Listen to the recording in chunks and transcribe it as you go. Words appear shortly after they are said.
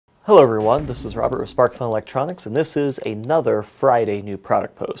Hello everyone, this is Robert with SparkFun Electronics, and this is another Friday new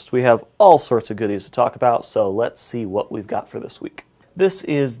product post. We have all sorts of goodies to talk about, so let's see what we've got for this week. This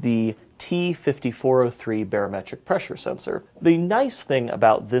is the T5403 barometric pressure sensor. The nice thing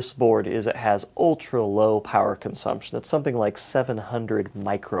about this board is it has ultra low power consumption. It's something like 700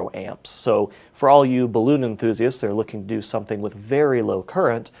 microamps. So for all you balloon enthusiasts that are looking to do something with very low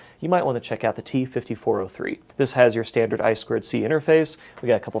current, you might want to check out the T5403. This has your standard I2C interface. We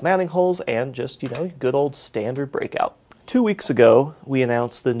got a couple mounting holes and just, good old standard breakout. 2 weeks ago, we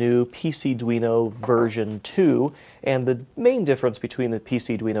announced the new PCDoWeKnow version 2, and the main difference between the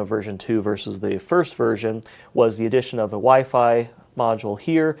PCDoWeKnow version 2 versus the first version was the addition of a Wi-Fi module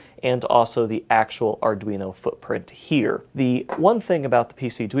here and also the actual Arduino footprint here. The one thing about the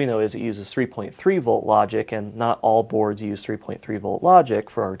PCDoWeKnow is it uses 3.3 volt logic, and not all boards use 3.3 volt logic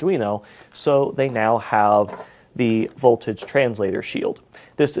for Arduino, so they now have the voltage translator shield.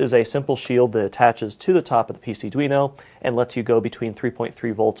 This is a simple shield that attaches to the top of the PCDoWeKnow and lets you go between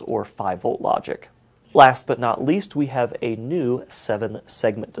 3.3 volts or 5 volt logic. Last but not least, we have a new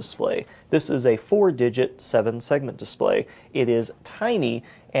 7-segment display. This is a 4-digit 7-segment display. It is tiny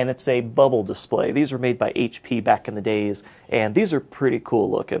and it's a bubble display. These were made by HP back in the days, and these are pretty cool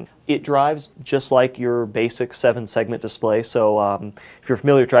looking. It drives just like your basic 7-segment display, so if you're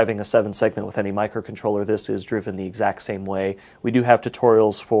familiar driving a 7-segment with any microcontroller, this is driven the exact same way. We do have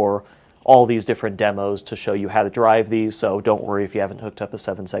tutorials for all these different demos to show you how to drive these, so don't worry if you haven't hooked up a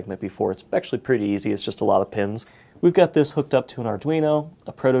 7-segment before. It's actually pretty easy. It's just a lot of pins. We've got this hooked up to an Arduino,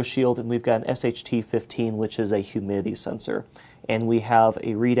 a proto shield, and we've got an SHT15, which is a humidity sensor. And we have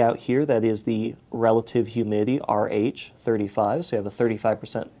a readout here that is the relative humidity, RH35, so you have a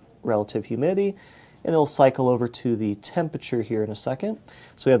 35% relative humidity, and it'll cycle over to the temperature here in a second.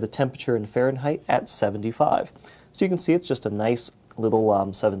 So we have the temperature in Fahrenheit at 75. So you can see it's just a nice little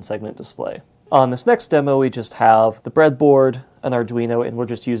 7-segment display. On this next demo, we just have the breadboard, an Arduino, and we're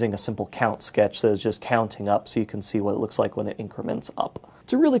just using a simple count sketch that is just counting up so you can see what it looks like when it increments up.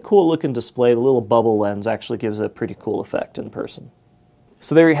 It's a really cool looking display. The little bubble lens actually gives it a pretty cool effect in person.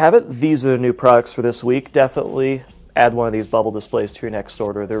 So there you have it. These are the new products for this week. Definitely add one of these bubble displays to your next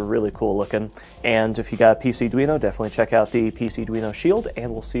order. They're really cool looking. And if you got a PCDoWeKnow, definitely check out the PCDoWeKnow Shield,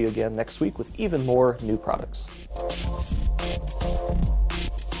 and we'll see you again next week with even more new products.